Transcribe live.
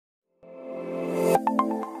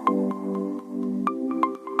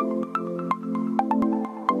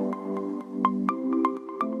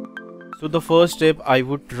So the first step, I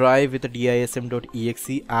would try with the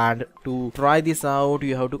dism.exe, and to try this out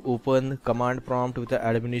you have to open command prompt with the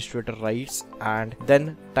administrator rights and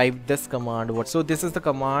then type this command. So this is the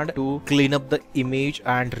command to clean up the image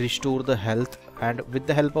and restore the health, and with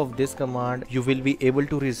the help of this command you will be able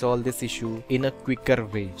to resolve this issue in a quicker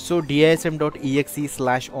way. So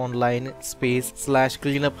dism.exe/online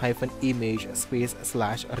 /cleanup-image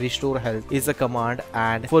 /restore health is a command,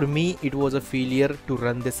 and for me it was a failure to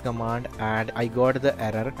run this command and I got the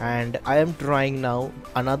error, and I am trying now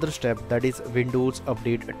another step, that is Windows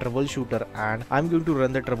Update Troubleshooter, and I'm going to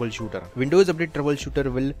run the troubleshooter. Windows Update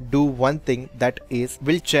Troubleshooter will do one thing, that is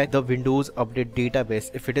will check the Windows Update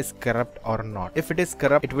database if it is corrupt or not. If it is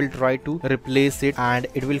corrupt, it will try to replace it and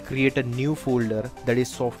it will create a new folder, that is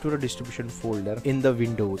software distribution folder in the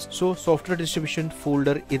Windows. So software distribution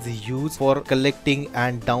folder is used for collecting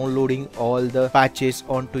and downloading all the patches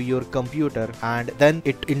onto your computer, and then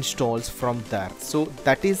it installs from there. So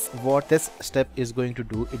that is what this step is going to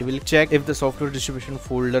do. It will check if the software distribution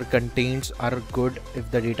folder contents are good, if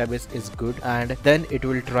the database is good, and then it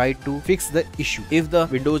will try to fix the issue. If the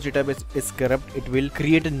Windows database is corrupt, it will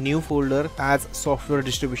create a new folder as software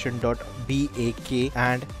distribution.bak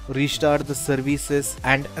and restart the services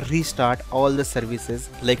and restart all the services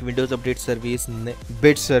like Windows Update service,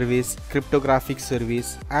 bit service, cryptographic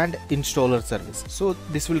service, and installer service. So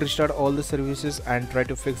this will restart all the services and try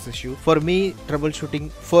to fix the issue. For me, running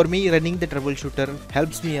the troubleshooter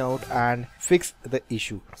helps me out and fix the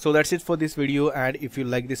issue. So that's it for this video, and if you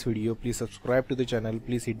like this video, please subscribe to the channel,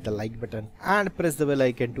 please hit the like button and press the bell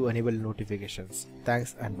icon to enable notifications.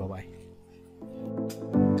 Thanks and bye bye.